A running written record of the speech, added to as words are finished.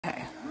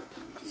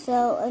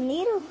So a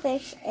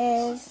needlefish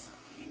has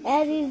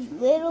these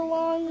little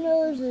long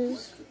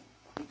noses,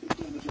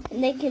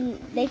 and they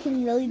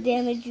can really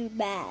damage you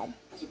bad.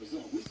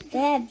 They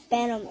have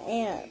venom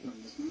in them.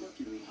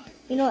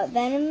 You know what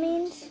venom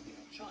means?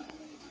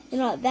 You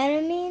know what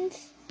venom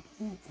means?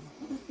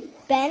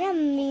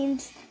 Venom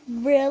means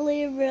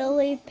really,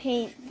 really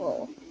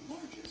painful.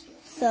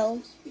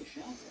 So,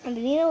 if the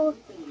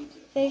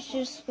needlefish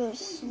just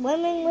goes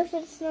swimming with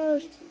its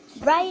nose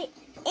right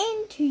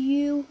into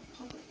you,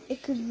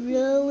 it could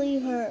really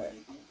hurt.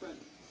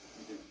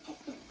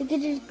 It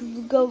could just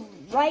go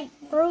right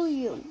through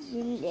you.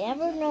 You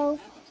never know.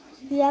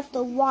 You have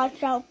to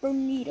watch out for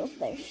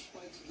needlefish.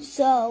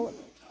 So,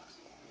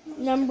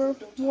 number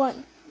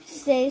 1,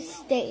 stay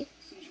safe.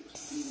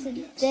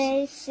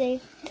 Stay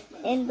safe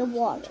in the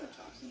water.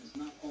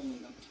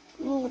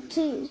 Rule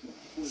 2,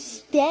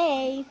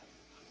 stay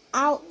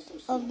out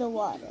of the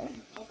water.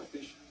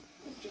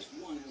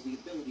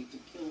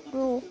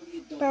 Rule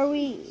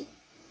 3,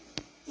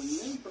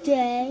 you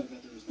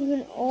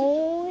can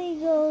only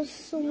go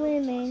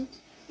swimming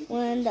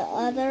when the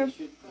other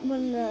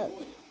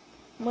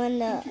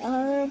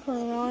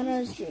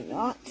piranhas do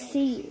not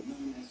see you.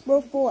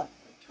 Rule 4,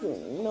 do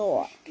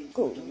not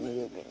go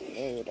near the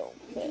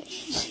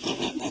needlefish.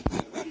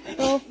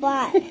 Rule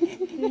 5,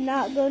 do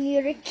not go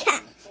near the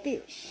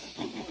catfish.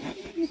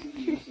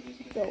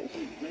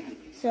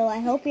 So I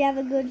hope you have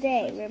a good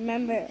day.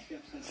 Remember,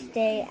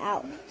 stay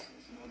out.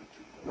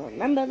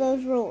 Remember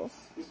those rules.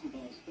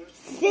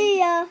 See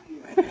ya!